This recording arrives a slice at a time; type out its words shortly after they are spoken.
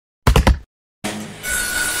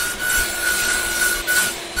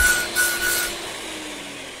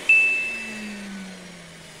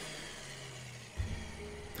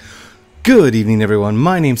Good evening, everyone.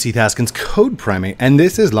 My name's Heath, Haskins, Code Primate, and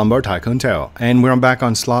this is Lumber Tycoon 2. And we're back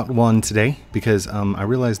on slot 1 today because I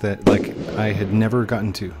realized that I had never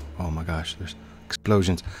gotten to. Oh my gosh, there's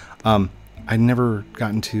explosions. I'd never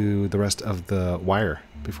gotten to the rest of the wire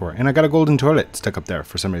before, and I got a golden toilet stuck up there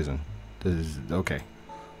for some reason. Okay,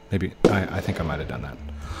 maybe I think I might have done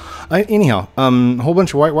that. Anyhow, a whole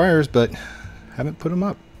bunch of white wires, but haven't put them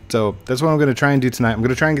up. So that's what I'm going to try and do tonight. I'm going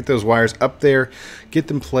to try and get those wires up there, get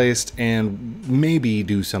them placed, and maybe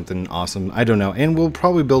do something awesome. I don't know. And we'll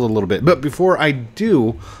probably build a little bit. But before I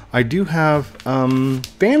do have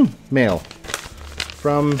fan mail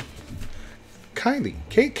from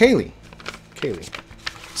Kaylee.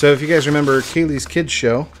 So if you guys remember Kaylee's Kids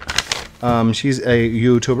Show, she's a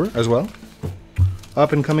YouTuber as well.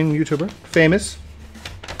 Up and coming YouTuber. Famous.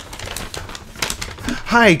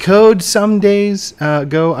 Hi, Code. Some days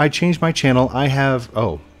ago, I changed my channel. I have...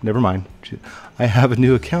 Oh, never mind. I have a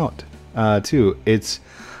new account, too. It's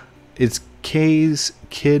Kay's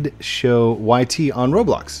Kid Show YT on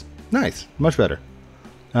Roblox. Nice. Much better.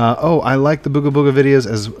 Oh, I like the Booga Booga videos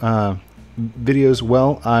as... videos.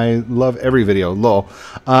 Well, I love every video. Lol.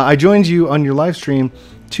 I joined you on your live stream,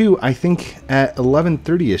 too, I think at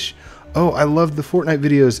 11:30ish. Oh, I love the Fortnite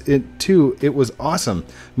videos, it was awesome.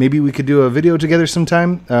 Maybe we could do a video together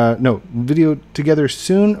sometime. No, video together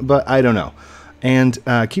soon, but I don't know. And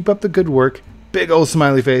keep up the good work. Big old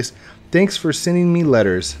smiley face. Thanks for sending me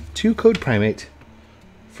letters to Code Primate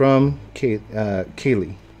from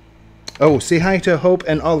Kaylee. Oh, say hi to Hope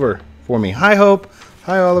and Oliver for me. Hi, Hope.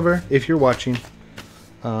 Hi, Oliver, if you're watching.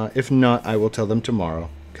 If not, I will tell them tomorrow,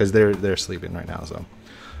 because they're sleeping right now, so...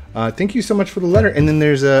 thank you so much for the letter. And then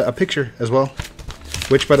there's a picture as well,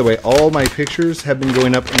 which, by the way, all my pictures have been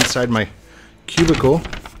going up inside my cubicle.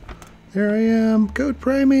 There I am, Code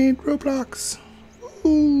Primate, Roblox.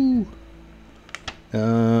 Ooh.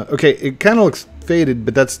 Okay, it kind of looks faded,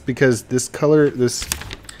 but that's because this color,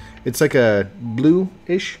 it's like a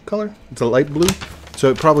blue-ish color. It's a light blue,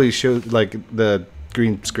 so it probably shows like the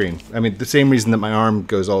green screen. I mean, the same reason that my arm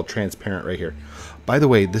goes all transparent right here. By the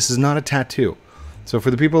way, this is not a tattoo. So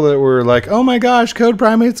for the people that were like, oh my gosh, Code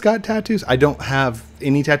Primate's got tattoos. I don't have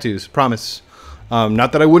any tattoos, promise.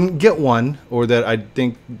 Not that I wouldn't get one or that I'd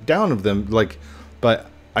think down of them, but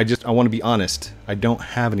I want to be honest. I don't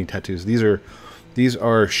have any tattoos. These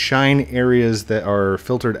are shine areas that are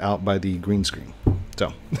filtered out by the green screen.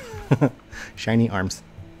 So, shiny arms.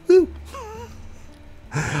 Woo.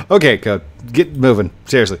 Okay, Code, get moving.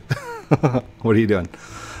 Seriously. What are you doing?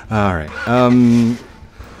 All right.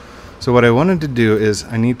 So what I wanted to do is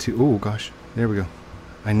I need to... Oh, gosh. There we go.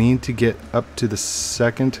 I need to get up to the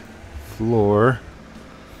second floor.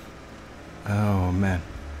 Oh, man.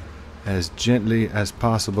 As gently as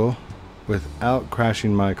possible without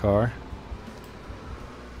crashing my car.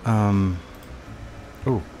 Oh.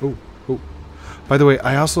 By the way,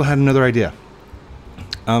 I also had another idea.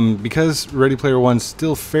 Because Ready Player One's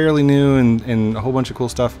still fairly new and a whole bunch of cool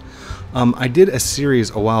stuff, I did a series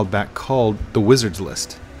a while back called The Wizard's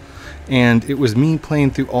List. And it was me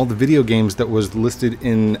playing through all the video games that was listed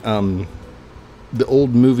in the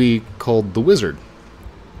old movie called The Wizard.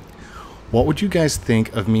 What would you guys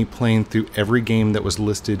think of me playing through every game that was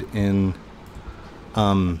listed in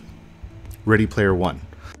Ready Player One?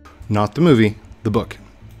 Not the movie, the book.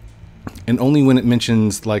 And only when it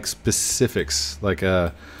mentions like specifics, like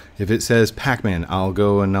if it says Pac-Man, I'll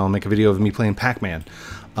go and I'll make a video of me playing Pac-Man.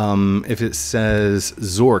 If it says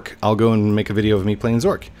Zork, I'll go and make a video of me playing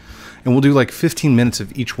Zork. And we'll do like 15 minutes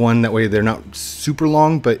of each one. That way they're not super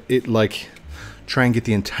long, but it like try and get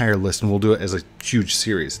the entire list, and we'll do it as a huge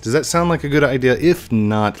series. Does that sound like a good idea? If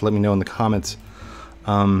not, let me know in the comments.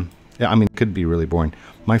 Yeah, I mean, it could be really boring.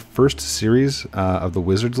 My first series of the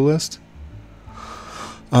Wizards List,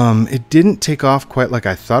 it didn't take off quite like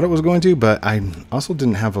I thought it was going to, but I also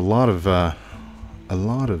didn't have a lot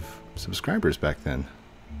of subscribers back then,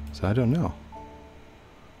 so I don't know.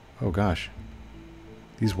 Oh gosh.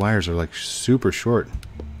 These wires are like super short.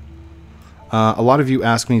 A lot of you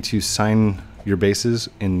ask me to sign your bases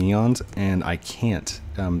in neons, and I can't.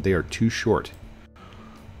 They are too short.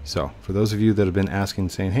 So for those of you that have been asking,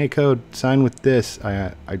 saying, hey Code, sign with this,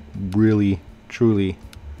 I really, truly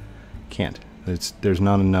can't. There's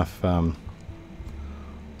not enough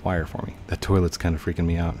wire for me. That toilet's kind of freaking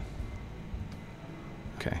me out.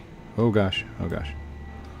 Okay. Oh gosh, oh gosh.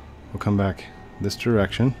 We'll come back this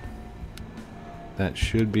direction. That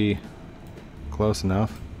should be close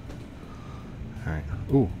enough. Alright.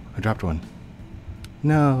 Ooh, I dropped one.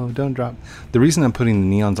 No, don't drop. The reason I'm putting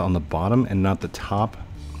the neons on the bottom and not the top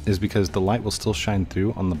is because the light will still shine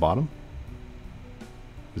through on the bottom.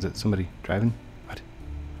 Is that somebody driving? What?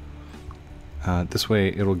 This way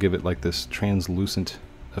it'll give it like this translucent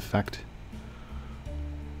effect.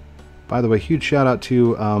 By the way, huge shout out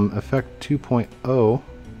to Effect 2.0.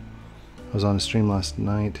 I was on a stream last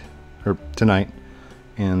night, or tonight,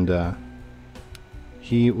 and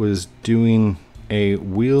he was doing a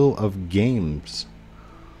wheel of games,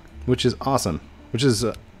 which is awesome. Which is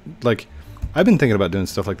like, I've been thinking about doing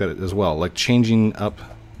stuff like that as well, like changing up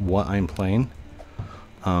what I'm playing.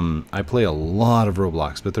 I play a lot of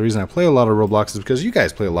Roblox, but the reason I play a lot of Roblox is because you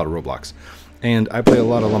guys play a lot of Roblox. And I play a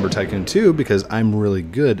lot of Lumber Tycoon 2 because I'm really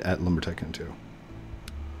good at Lumber Tycoon 2.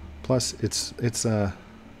 Plus, it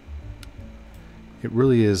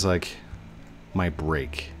really is like my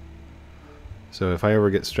break. So if I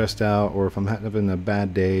ever get stressed out or if I'm having a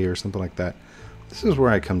bad day or something like that, this is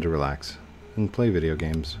where I come to relax and play video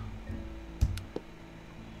games.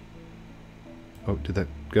 Oh, did that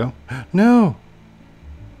go? No!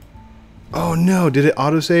 Oh no, did it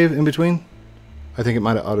autosave in between? I think it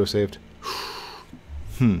might have autosaved.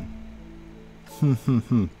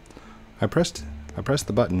 I pressed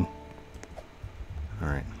the button.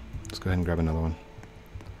 Alright, let's go ahead and grab another one.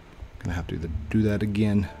 I'm gonna have to do that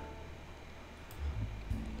again.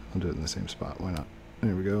 I'll do it in the same spot, why not?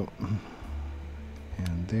 There we go.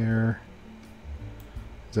 And there.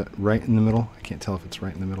 Is that right in the middle? I can't tell if it's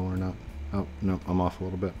right in the middle or not. Oh, no, I'm off a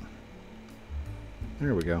little bit.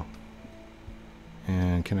 There we go.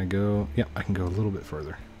 And can I go? Yep, I can go a little bit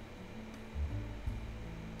further.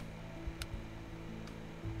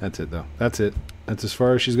 That's it, though. That's it. That's as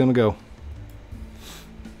far as she's gonna go.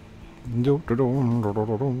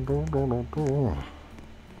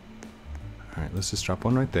 Alright, let's just drop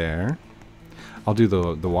one right there. I'll do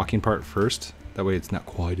the walking part first. That way it's not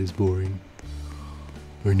quite as boring.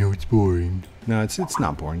 I know it's boring. No, it's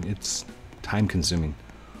not boring. It's time consuming.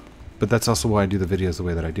 But that's also why I do the videos the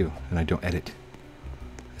way that I do. And I don't edit.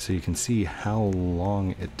 So you can see how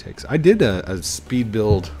long it takes. I did a speed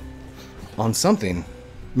build on something.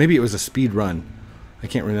 Maybe it was a speed run. I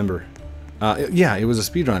can't remember. Yeah, it was a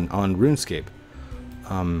speed run on RuneScape.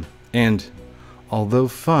 And although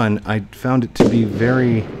fun, I found it to be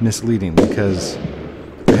very misleading because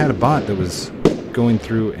I had a bot that was going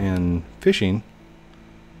through and fishing,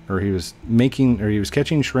 or he was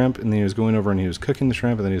catching shrimp, and then he was going over and he was cooking the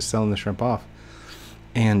shrimp, and then he was selling the shrimp off.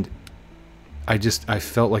 And I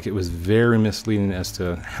felt like it was very misleading as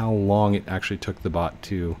to how long it actually took the bot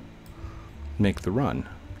to make the run,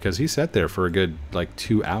 because he sat there for a good like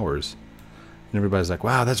 2 hours, and everybody's like,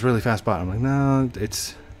 "Wow, that's really fast bot." I'm like, "No,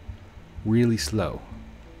 it's really slow."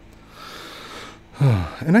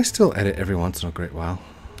 And I still edit every once in a great while.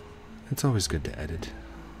 It's always good to edit.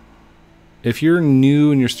 If you're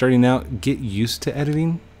new and you're starting out, get used to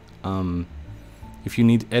editing. If you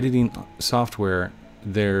need editing software,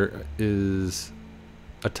 there is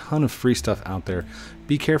a ton of free stuff out there.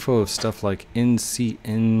 Be careful of stuff like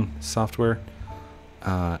NCN software,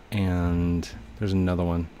 and there's another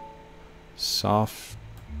one.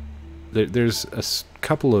 There's a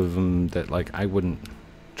couple of them that like I wouldn't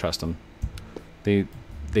trust them. They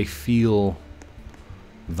feel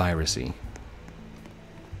virusy.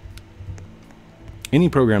 Any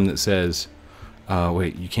program that says,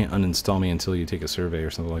 "Wait, you can't uninstall me until you take a survey" or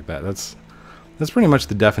something like that. That's pretty much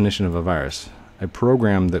the definition of a virus. A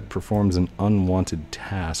program that performs an unwanted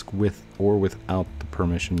task with or without the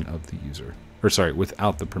permission of the user. Or sorry,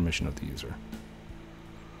 without the permission of the user.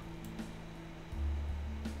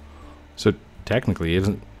 So technically,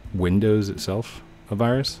 isn't Windows itself a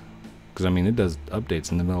virus? Because I mean, it does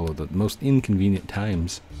updates in the middle of the most inconvenient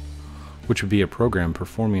times, which would be a program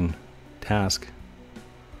performing task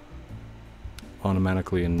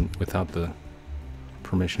automatically and without the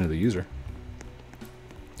permission of the user.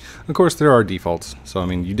 Of course, there are defaults. So I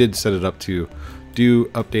mean, you did set it up to do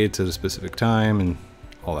updates at a specific time and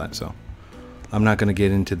all that. So I'm not going to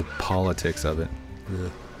get into the politics of it.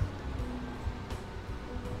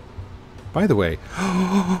 By the way,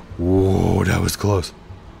 whoa, that was close.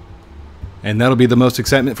 And that'll be the most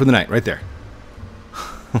excitement for the night right there.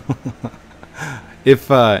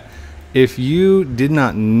 If you did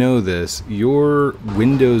not know this, your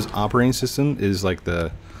Windows operating system is like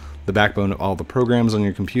the backbone of all the programs on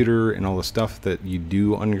your computer and all the stuff that you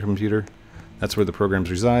do on your computer. That's where the programs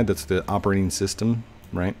reside. That's the operating system,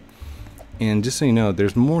 right? And just so you know,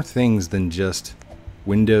 there's more things than just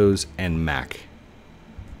Windows and Mac.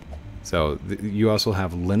 So you also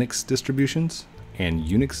have Linux distributions and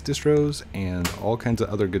Unix distros and all kinds of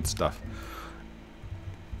other good stuff.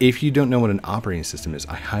 If you don't know what an operating system is,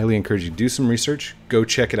 I highly encourage you to do some research. Go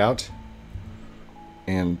check it out.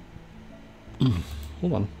 And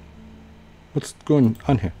hold on. What's going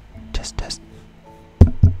on here? Test.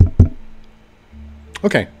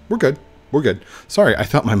 Okay, we're good. We're good. Sorry, I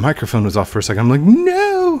thought my microphone was off for a second. I'm like,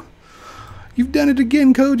 no! You've done it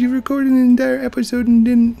again, Code. You've recorded an entire episode and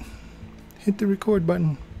didn't hit the record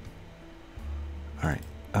button. Alright,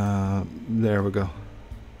 there we go.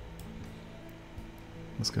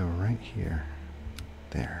 Let's go right here.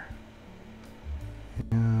 There.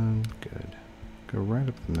 And good. Go right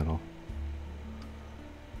up the middle.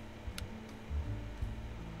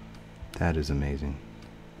 That is amazing.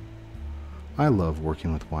 I love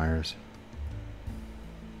working with wires.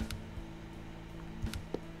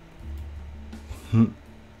 Oh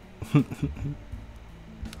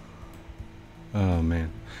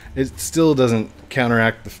man. It still doesn't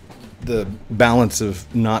counteract the balance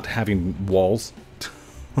of not having walls.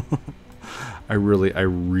 I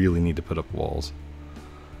really need to put up walls.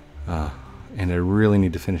 And I really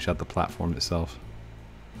need to finish out the platform itself.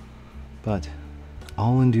 But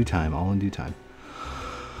all in due time, all in due time.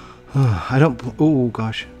 I don't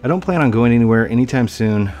plan on going anywhere anytime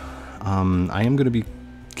soon. I am going to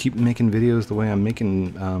keep making videos the way I'm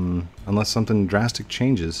making, unless something drastic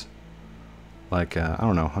changes. Like, I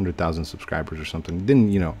don't know, 100,000 subscribers or something. Then,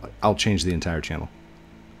 you know, I'll change the entire channel.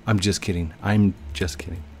 I'm just kidding. I'm just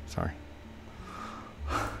kidding. Sorry.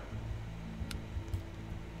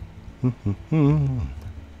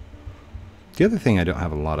 The other thing I don't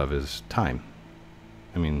have a lot of is time.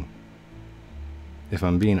 I mean, if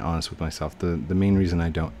I'm being honest with myself, the main reason I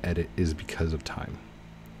don't edit is because of time.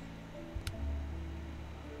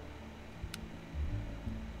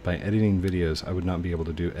 By editing videos, I would not be able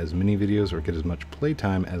to do as many videos or get as much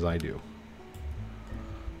playtime as I do.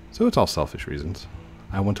 So it's all selfish reasons.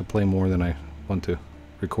 I want to play more than I want to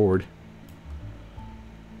record.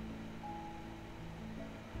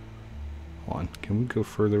 Hold on, can we go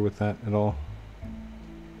further with that at all?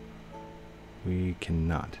 We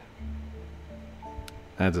cannot.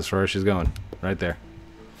 That's as far as she's going, right there.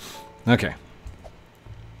 Okay.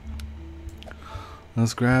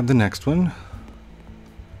 Let's grab the next one.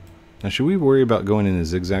 Now, should we worry about going in a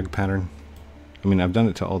zigzag pattern? I mean, I've done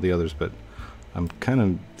it to all the others, but I'm kind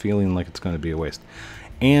of feeling like it's going to be a waste.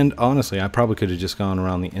 And honestly, I probably could have just gone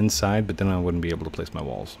around the inside, but then I wouldn't be able to place my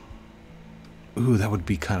walls. Ooh, that would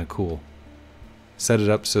be kind of cool. Set it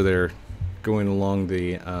up so they're going along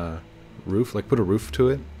the roof, like put a roof to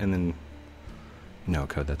it, and then... No,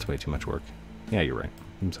 Code, that's way too much work. Yeah, you're right.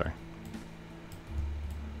 I'm sorry.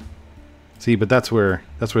 See, but that's where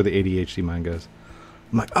the ADHD mind goes.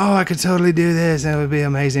 I'm like, oh, I could totally do this. That would be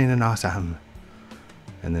amazing and awesome.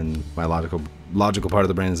 And then my logical part of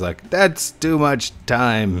the brain is like, that's too much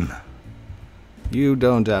time. You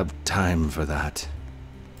don't have time for that.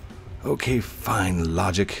 Okay, fine,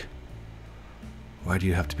 logic. Why do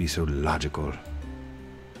you have to be so logical?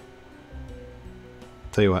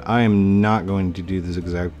 Tell you what, I am not going to do this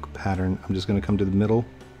exact pattern. I'm just going to come to the middle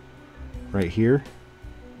right here.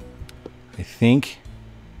 I think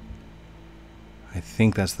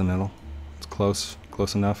that's the middle. It's close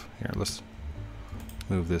enough. Here, let's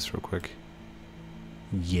move this real quick.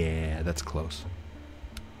 Yeah, that's close.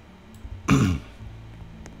 And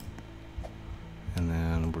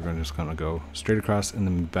then we're just gonna go straight across and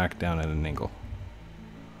then back down at an angle.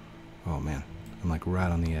 Oh man, I'm like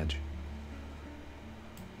right on the edge.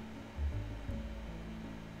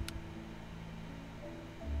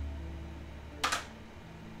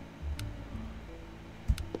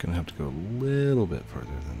 Gonna have to go a little bit further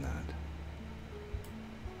than that.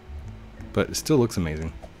 But it still looks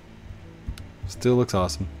amazing. Still looks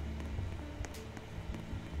awesome.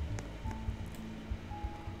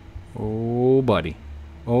 Oh, buddy.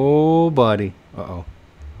 Oh, buddy. Uh-oh.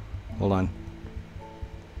 Hold on.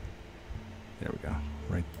 There we go.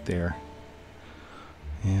 Right there.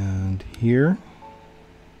 And here.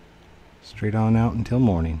 Straight on out until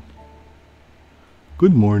morning.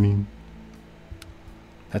 Good morning.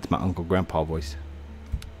 That's my Uncle Grandpa voice.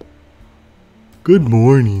 Good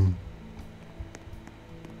morning.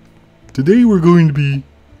 Today we're going to be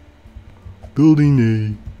building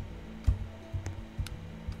a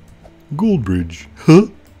gold bridge. Huh?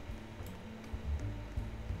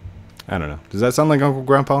 I don't know. Does that sound like Uncle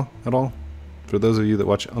Grandpa at all? For those of you that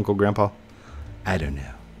watch Uncle Grandpa? I don't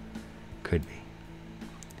know. Could be.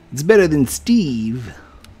 It's better than Steve.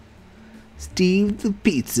 Steve the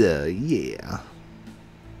pizza, yeah.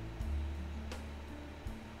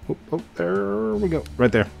 Oh, there we go.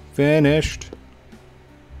 Right there. Finished.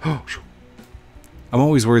 Oh, I'm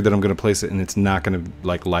always worried that I'm going to place it and it's not going to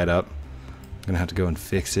like light up. I'm going to have to go and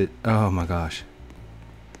fix it. Oh my gosh.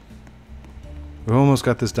 We almost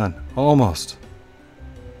got this done. Almost.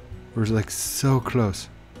 We're like so close.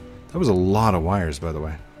 That was a lot of wires, by the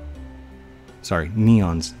way. Sorry,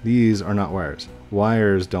 neons. These are not wires.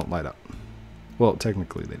 Wires don't light up. Well,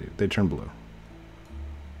 technically they do. They turn blue.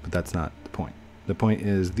 But that's not the point. The point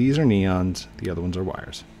is these are neons. The other ones are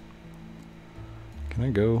wires. Can I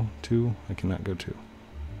go 2? I cannot go 2.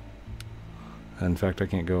 In fact, I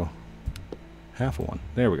can't go half of 1.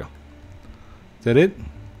 There we go. Is that it?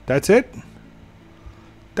 That's it?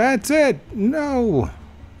 That's it! No!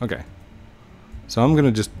 Okay. So I'm going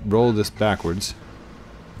to just roll this backwards.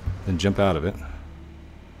 Then jump out of it.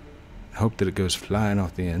 Hope that it goes flying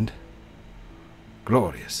off the end.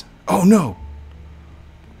 Glorious. Oh no!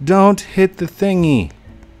 Don't hit the thingy!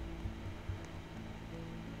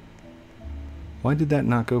 Why did that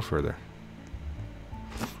not go further?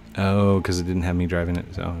 Oh, because it didn't have me driving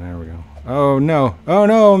it. So there we go. Oh no! Oh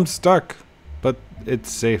no! I'm stuck! But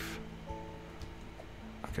it's safe.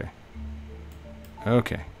 Okay.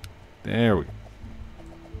 Okay. There we go.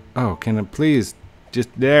 Oh, can I please just...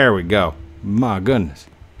 There we go. My goodness.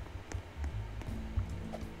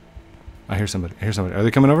 I hear somebody. I hear somebody. Are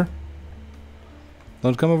they coming over?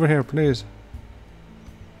 Don't come over here, please.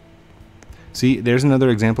 See, there's another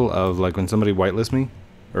example of like when somebody whitelists me.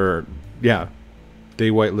 Or, yeah. They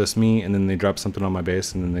whitelist me and then they drop something on my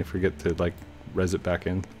base and then they forget to like res it back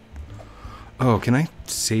in. Oh, can I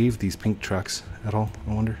save these pink trucks at all?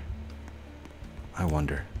 I wonder. I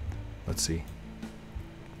wonder. Let's see.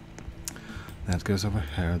 That goes over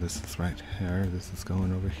here. This is right here. This is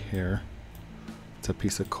going over here. It's a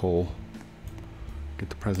piece of coal. Get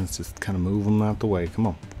the presents. Just kind of move them out the way. Come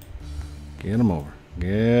on. Get them over.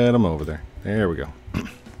 Get them over there. There we go.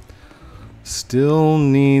 Still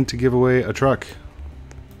need to give away a truck.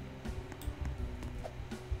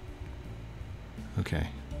 Okay.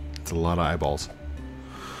 It's a lot of eyeballs.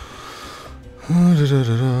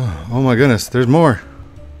 Oh my goodness. There's more.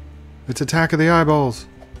 It's Attack of the Eyeballs.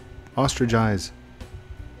 Ostrich eyes.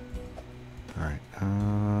 Alright.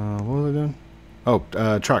 What was I doing?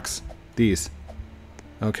 Oh, trucks. These.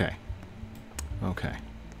 Okay. Okay.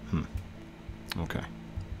 Okay.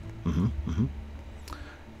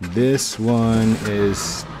 This one is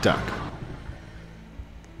stuck.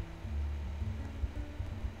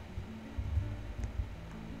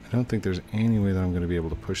 I don't think there's any way that I'm going to be able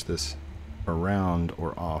to push this around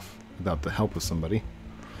or off without the help of somebody.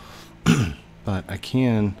 But I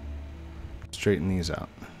can straighten these out,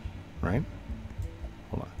 right?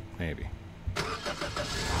 Hold on, maybe.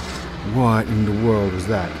 What in the world was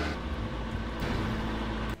that?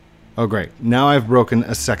 Oh great, now I've broken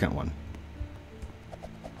a second one.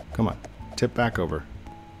 Come on, tip back over.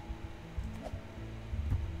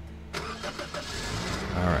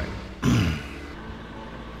 Alright.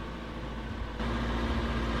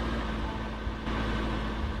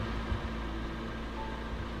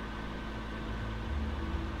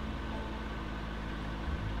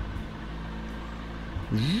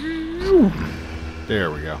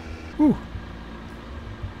 There we go. Whew.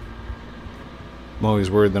 I'm always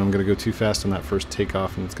worried that I'm going to go too fast on that first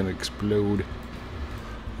takeoff and it's going to explode.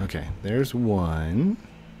 Okay, there's one.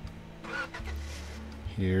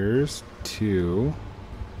 Here's two.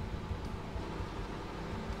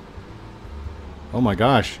 Oh my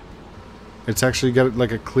gosh. It's actually got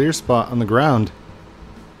like a clear spot on the ground.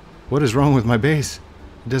 What is wrong with my base?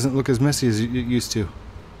 It doesn't look as messy as it used to.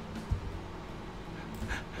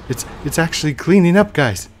 It's actually cleaning up,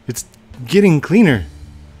 guys. It's getting cleaner.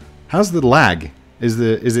 How's the lag? Is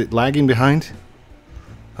it lagging behind?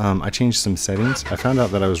 I changed some settings. I found out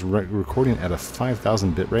that I was recording at a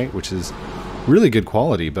 5,000 bit rate, which is really good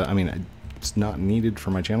quality, but I mean it's not needed for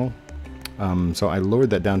my channel. So I lowered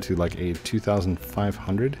that down to like a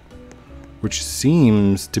 2,500, which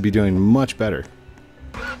seems to be doing much better.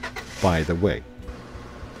 By the way.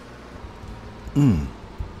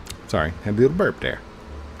 Sorry, had a little burp there.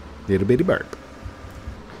 Little bitty burp.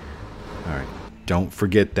 Alright. Don't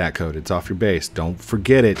forget that code. It's off your base. Don't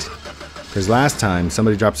forget it. Because last time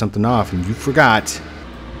somebody dropped something off and you forgot.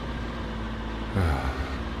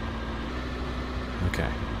 Okay.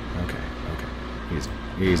 Easy.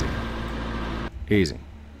 Easy. Easy.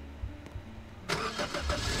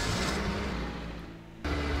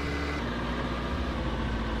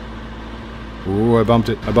 Ooh, I bumped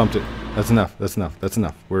it. That's enough.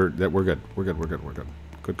 We're good. We're good.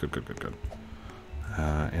 Good.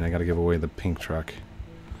 And I gotta give away the pink truck.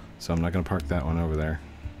 So I'm not gonna park that one over there.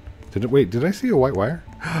 Wait, did I see a white wire?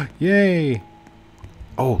 Yay!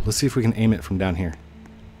 Oh, let's see if we can aim it from down here.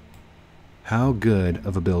 How good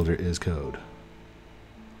of a builder is Code?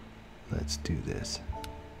 Let's do this.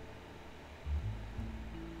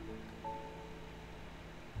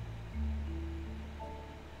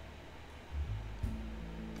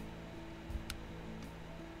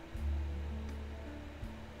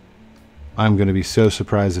 I'm going to be so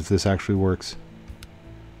surprised if this actually works.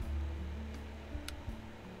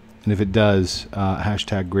 And if it does,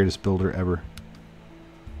 hashtag greatest builder ever.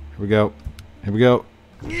 Here we go. Here we go.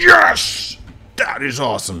 Yes! That is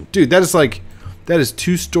awesome. Dude, that is like, that is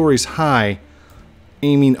 2 stories high,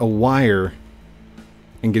 aiming a wire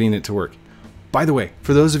and getting it to work. By the way,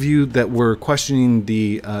 for those of you that were questioning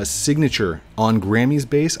the signature on Grammy's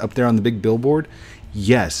base up there on the big billboard,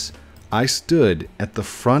 yes, I stood at the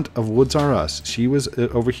front of Woods R Us. She was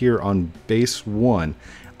over here on base 1.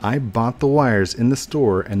 I bought the wires in the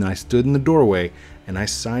store, and then I stood in the doorway, and I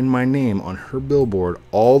signed my name on her billboard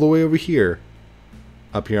all the way over here,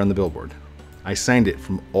 up here on the billboard. I signed it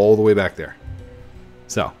from all the way back there.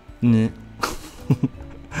 So,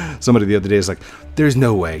 somebody the other day is like, there's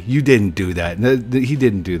no way, you didn't do that. He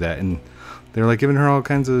didn't do that. And they're like giving her all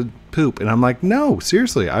kinds of poop. And I'm like, no,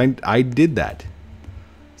 seriously, I did that.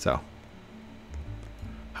 So,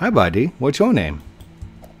 hi buddy, what's your name?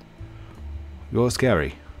 You're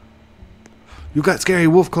scary. You got scary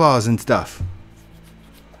wolf claws and stuff.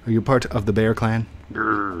 Are you part of the bear clan?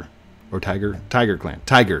 Grr. Or tiger? Tiger clan.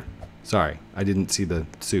 Tiger. Sorry, I didn't see the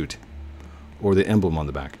suit. Or the emblem on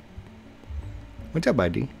the back. What's up,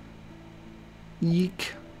 buddy?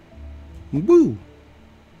 Yeek. Woo.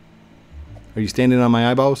 Are you standing on my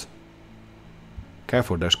eyeballs?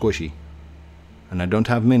 Careful, they're squishy. And I don't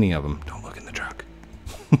have many of them. Don't look in the truck.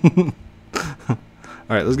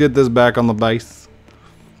 Alright, let's get this back on the base.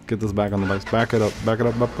 Get this back on the base. Back it up. Back it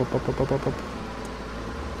up. Up.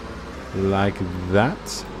 Like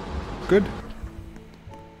that. Good.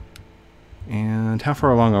 And how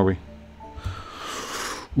far along are we?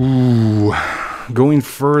 Ooh. Going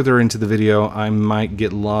further into the video, I might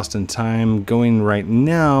get lost in time. Going right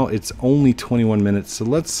now, it's only 21 minutes. So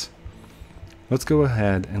let's go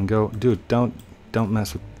ahead and go. Dude, don't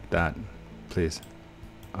mess with that, please.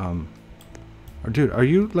 Or dude, are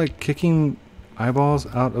you like kicking eyeballs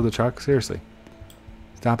out of the truck? Seriously.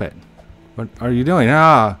 Stop it. What are you doing?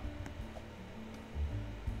 Ah!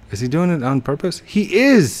 Is he doing it on purpose? He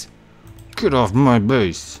is! Get off my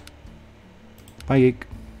base. Bye, geek.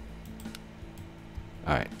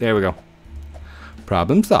 Alright, there we go.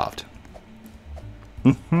 Problem solved.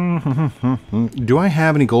 Do I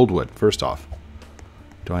have any goldwood? First off.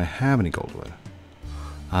 Do I have any goldwood?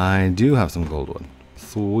 I do have some goldwood.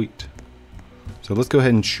 Sweet. So let's go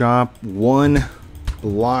ahead and chop 1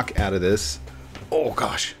 block out of this. Oh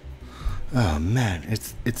gosh. Oh man,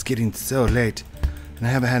 it's getting so late. And I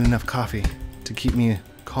haven't had enough coffee to keep me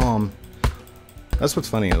calm. That's what's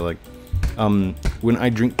funny, like when I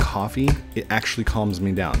drink coffee, it actually calms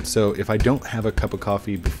me down. So if I don't have a cup of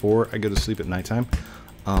coffee before I go to sleep at nighttime,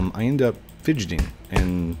 I end up fidgeting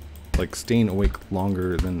and like staying awake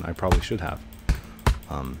longer than I probably should have.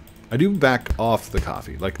 I do back off the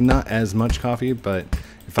coffee, like not as much coffee, but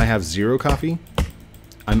if I have 0 coffee,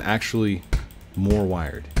 I'm actually more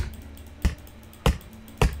wired.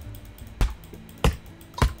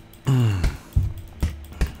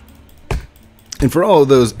 And for all of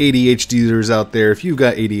those ADHDers out there, if you've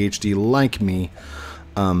got ADHD like me,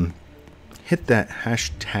 hit that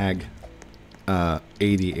hashtag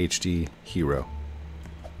ADHD hero.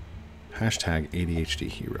 Hashtag ADHD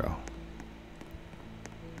hero.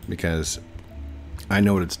 Because I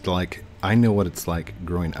know what it's like. I know what it's like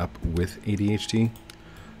growing up with ADHD,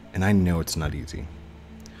 and I know it's not easy.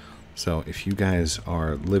 So if you guys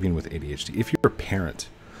are living with ADHD, if you're a parent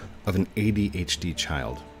of an ADHD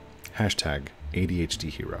child, hashtag ADHD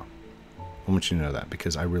hero. I want you to know that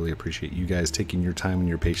because I really appreciate you guys taking your time and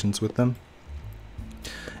your patience with them.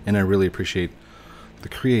 And I really appreciate the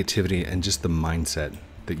creativity and just the mindset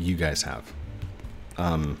that you guys have.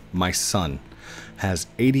 My son has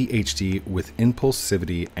ADHD with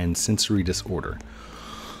impulsivity and sensory disorder.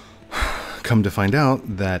 Come to find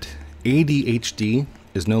out that ADHD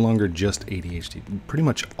is no longer just ADHD. Pretty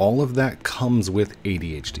much all of that comes with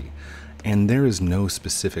ADHD. And there is no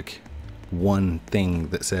specific one thing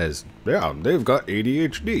that says, yeah, they've got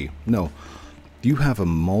ADHD. No, you have a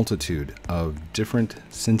multitude of different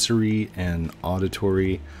sensory and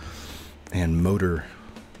auditory and motor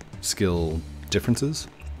skill differences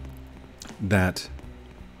that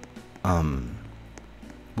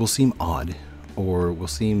will seem odd or will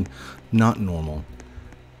seem not normal,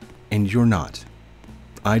 and you're not.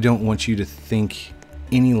 I don't want you to think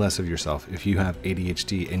any less of yourself if you have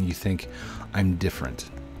ADHD and you think I'm different.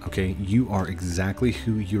 Okay, you are exactly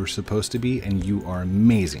who you're supposed to be, and you are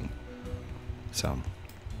amazing. So,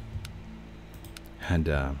 had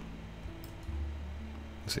let's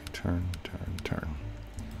see, turn.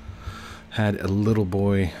 Had a little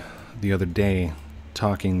boy the other day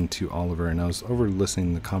talking to Oliver, and I was over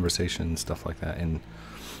listening to the conversation and stuff like that, and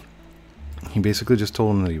he basically just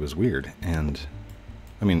told him that he was weird. And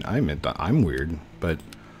I mean, I admit that I'm weird, but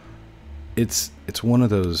it's one of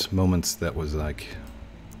those moments that was like,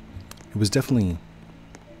 it was definitely,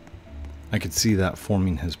 I could see that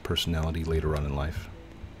forming his personality later on in life,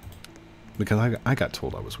 because I got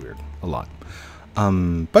told I was weird a lot.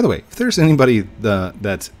 By the way, if there's anybody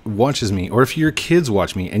that watches me, or if your kids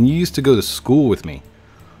watch me and you used to go to school with me,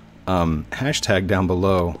 hashtag down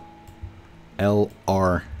below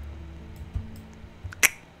LR.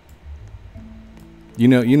 You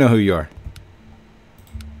know who you are.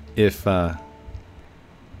 If I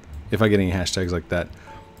get any hashtags like that,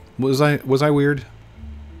 was I weird?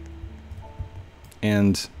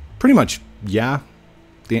 And pretty much, yeah.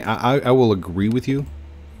 I will agree with you.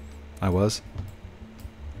 I was.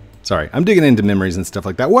 Sorry, I'm digging into memories and stuff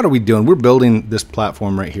like that. What are we doing? We're building this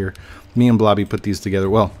platform right here. Me and Blobby put these together.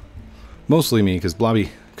 Well, mostly me, because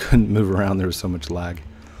Blobby couldn't move around. There was so much lag.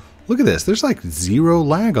 Look at this. There's like 0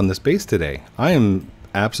 lag on this base today. I am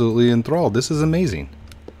absolutely enthralled. This is amazing.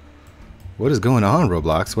 What is going on,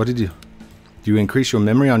 Roblox? What do you increase your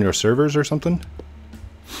memory on your servers or something?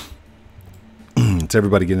 It's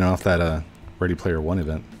everybody getting off that Ready Player One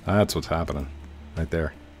event. That's what's happening right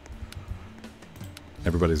there.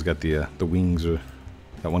 Everybody's got the wings, or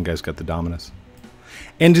that one guy's got the Dominus.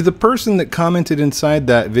 And to the person that commented inside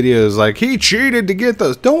that video is like, he cheated to get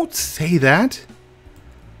those. Don't say that.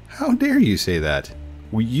 How dare you say that?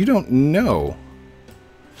 Well, you don't know.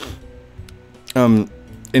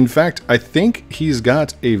 In fact, I think he's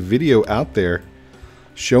got a video out there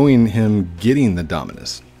showing him getting the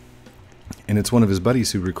Dominus. And it's one of his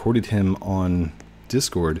buddies who recorded him on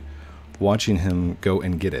Discord watching him go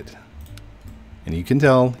and get it. And you can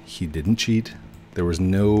tell he didn't cheat. There was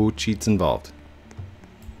no cheats involved.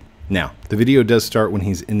 Now, the video does start when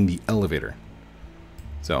he's in the elevator.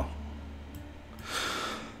 So.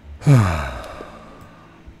 But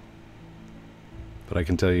I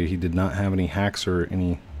can tell you he did not have any hacks or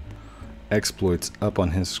any exploits up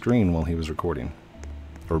on his screen while he was recording.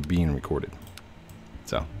 Or being recorded.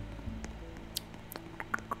 So.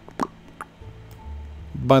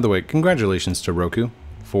 By the way, congratulations to Roku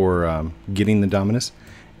for getting the Dominus,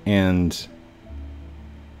 and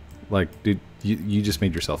like, dude, you just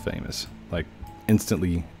made yourself famous, like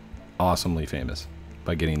instantly, awesomely famous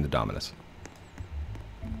by getting the Dominus.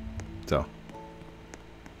 So,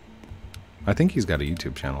 I think he's got a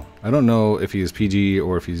YouTube channel. I don't know if he's PG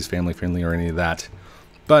or if he's family friendly or any of that,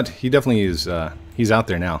 but he definitely is. He's out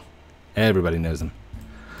there now. Everybody knows him.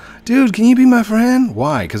 Dude, can you be my friend?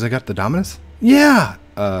 Why? Because I got the Dominus? Yeah.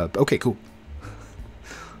 Okay, cool.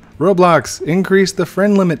 Roblox, increase the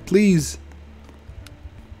friend limit, please.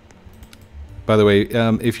 By the way,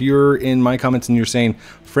 if you're in my comments and you're saying,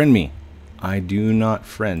 friend me, I do not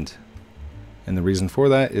friend. And the reason for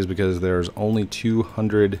that is because there's only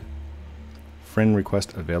 200 friend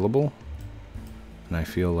requests available. And I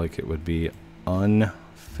feel like it would be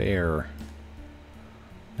unfair.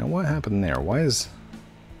 Now what happened there? Why is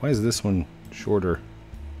this one shorter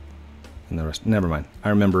than the rest? Never mind. I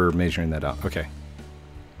remember measuring that out. Okay.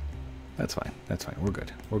 That's fine. That's fine. We're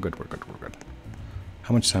good. We're good. We're good. We're good.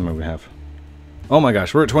 How much time do we have? Oh my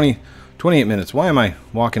gosh, we're at 28 minutes. Why am I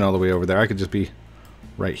walking all the way over there? I could just be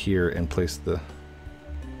right here and place the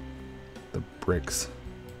bricks.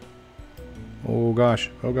 Oh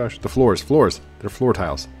gosh. Oh gosh. The floors. Floors. They're floor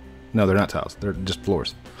tiles. No, they're not tiles. They're just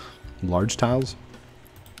floors. Large tiles.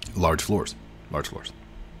 Large floors. Large floors.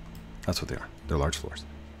 That's what they are. They're large floors.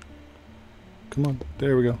 Come on.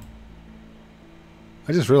 There we go.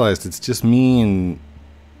 I just realized it's just me and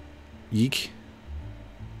Yeek.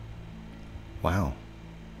 Wow.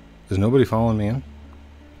 Is nobody following me in?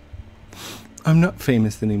 I'm not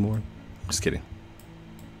famous anymore. Just kidding.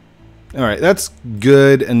 Alright, that's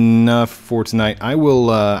good enough for tonight. I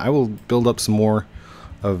will build up some more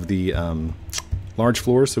of the large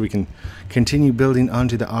floors so we can continue building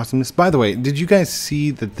onto the awesomeness. By the way, did you guys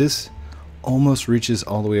see that this almost reaches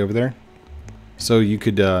all the way over there? So you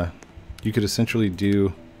could essentially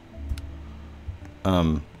do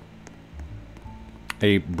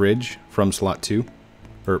a bridge from slot 2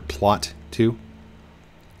 or plot 2.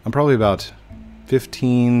 I'm probably about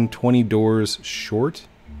 15-20 doors short,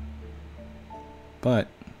 but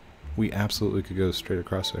we absolutely could go straight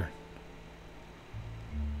across there.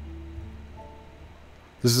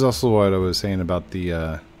 This is also what I was saying about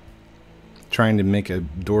the trying to make a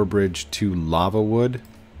door bridge to lava wood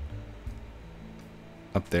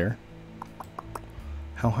up there.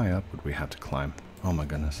 How high up would we have to climb? Oh my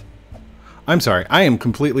goodness. I'm sorry. I am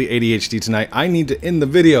completely ADHD tonight. I need to end the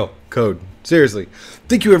video. code. Seriously.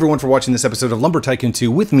 Thank you everyone for watching this episode of Lumber Tycoon 2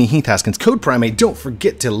 with me, Heath Haskins. Code Primate. Don't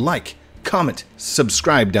forget to like, comment,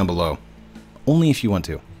 subscribe down below. Only if you want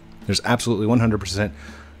to. There's absolutely 100%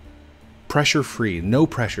 pressure-free, no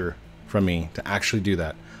pressure from me to actually do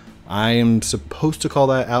that. I am supposed to call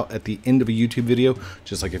that out at the end of a YouTube video.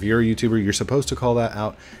 Just like if you're a YouTuber, you're supposed to call that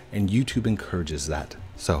out, and YouTube encourages that.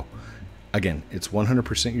 So, again, it's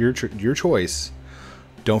 100% your choice.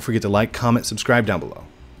 Don't forget to like, comment, subscribe down below.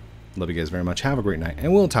 Love you guys very much. Have a great night,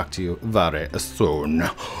 and we'll talk to you very soon.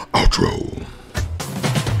 Outro.